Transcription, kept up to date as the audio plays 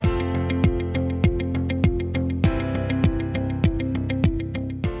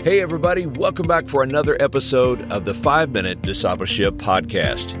Hey everybody, welcome back for another episode of the 5-Minute Discipleship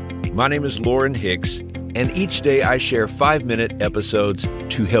Podcast. My name is Lauren Hicks, and each day I share 5-minute episodes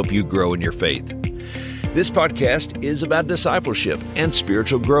to help you grow in your faith. This podcast is about discipleship and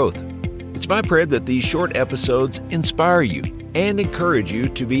spiritual growth. It's my prayer that these short episodes inspire you and encourage you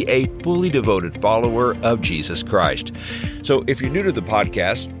to be a fully devoted follower of Jesus Christ. So if you're new to the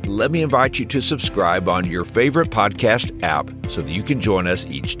podcast, let me invite you to subscribe on your favorite podcast app so that you can join us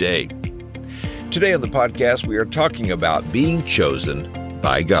each day. Today on the podcast, we are talking about being chosen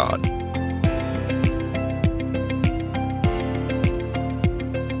by God.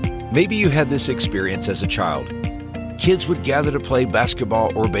 Maybe you had this experience as a child. Kids would gather to play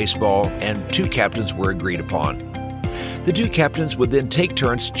basketball or baseball, and two captains were agreed upon. The two captains would then take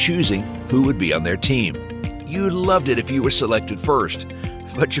turns choosing who would be on their team. You loved it if you were selected first,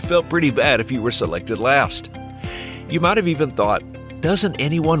 but you felt pretty bad if you were selected last. You might have even thought, doesn't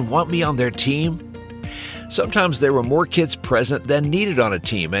anyone want me on their team? Sometimes there were more kids present than needed on a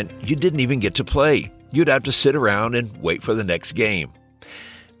team, and you didn't even get to play. You'd have to sit around and wait for the next game.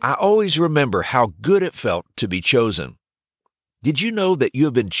 I always remember how good it felt to be chosen. Did you know that you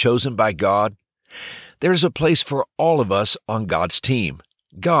have been chosen by God? There's a place for all of us on God's team.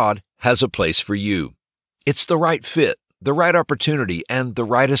 God has a place for you. It's the right fit, the right opportunity, and the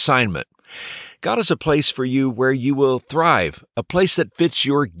right assignment. God has a place for you where you will thrive, a place that fits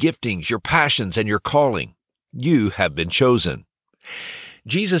your giftings, your passions, and your calling. You have been chosen.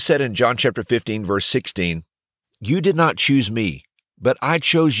 Jesus said in John chapter 15, verse 16, "You did not choose me, but I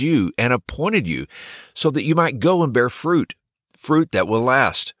chose you and appointed you so that you might go and bear fruit, fruit that will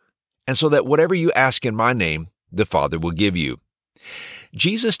last, and so that whatever you ask in my name, the Father will give you."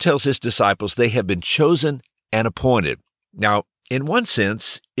 Jesus tells his disciples they have been chosen and appointed. Now, in one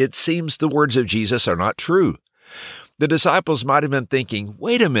sense, it seems the words of Jesus are not true. The disciples might have been thinking,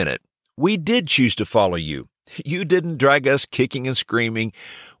 wait a minute, we did choose to follow you. You didn't drag us kicking and screaming.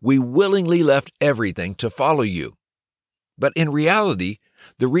 We willingly left everything to follow you. But in reality,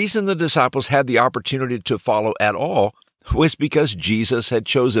 the reason the disciples had the opportunity to follow at all was because Jesus had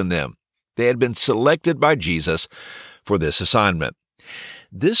chosen them. They had been selected by Jesus for this assignment.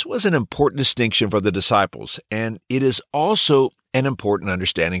 This was an important distinction for the disciples, and it is also an important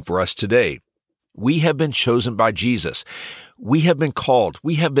understanding for us today. We have been chosen by Jesus. We have been called.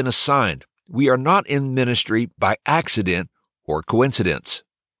 We have been assigned. We are not in ministry by accident or coincidence.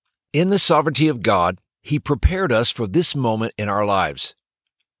 In the sovereignty of God, He prepared us for this moment in our lives.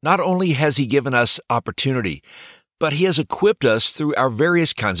 Not only has He given us opportunity, but He has equipped us through our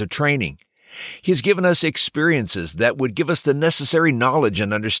various kinds of training. He has given us experiences that would give us the necessary knowledge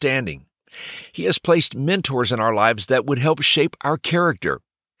and understanding. He has placed mentors in our lives that would help shape our character.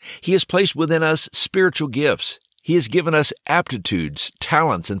 He has placed within us spiritual gifts. He has given us aptitudes,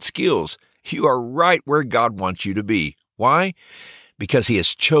 talents, and skills. You are right where God wants you to be. Why? Because He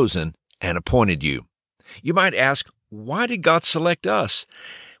has chosen and appointed you. You might ask, why did God select us?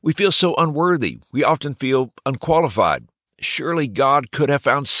 We feel so unworthy. We often feel unqualified. Surely God could have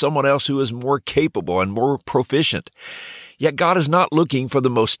found someone else who is more capable and more proficient. Yet God is not looking for the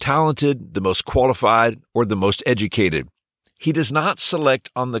most talented, the most qualified, or the most educated. He does not select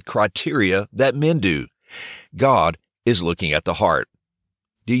on the criteria that men do. God is looking at the heart.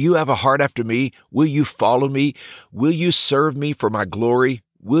 Do you have a heart after me? Will you follow me? Will you serve me for my glory?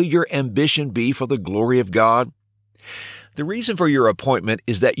 Will your ambition be for the glory of God? The reason for your appointment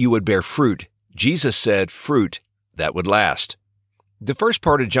is that you would bear fruit. Jesus said fruit that would last. The first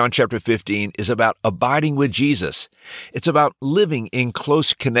part of John chapter 15 is about abiding with Jesus. It's about living in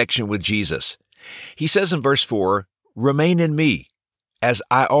close connection with Jesus. He says in verse 4, "Remain in me, as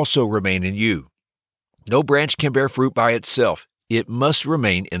I also remain in you." No branch can bear fruit by itself. It must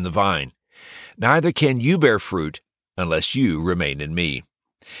remain in the vine. Neither can you bear fruit unless you remain in me.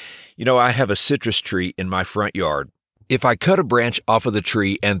 You know, I have a citrus tree in my front yard. If I cut a branch off of the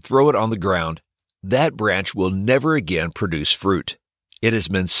tree and throw it on the ground, that branch will never again produce fruit. It has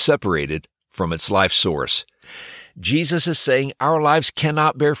been separated from its life source. Jesus is saying our lives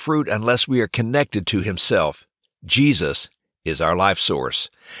cannot bear fruit unless we are connected to Himself. Jesus is our life source.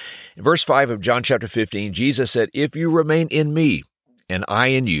 In verse 5 of John chapter 15, Jesus said, "If you remain in me and I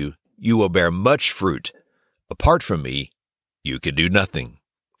in you, you will bear much fruit. Apart from me, you can do nothing."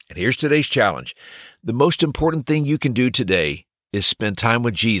 And here's today's challenge. The most important thing you can do today is spend time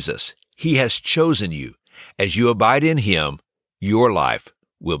with Jesus. He has chosen you. As you abide in Him, your life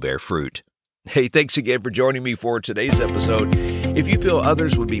will bear fruit. Hey, thanks again for joining me for today's episode. If you feel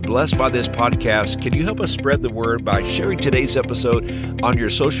others would be blessed by this podcast, can you help us spread the word by sharing today's episode on your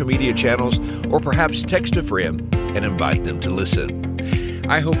social media channels, or perhaps text a friend and invite them to listen?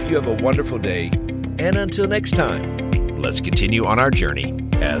 I hope you have a wonderful day, and until next time, let's continue on our journey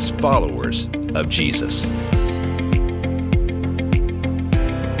as followers of Jesus.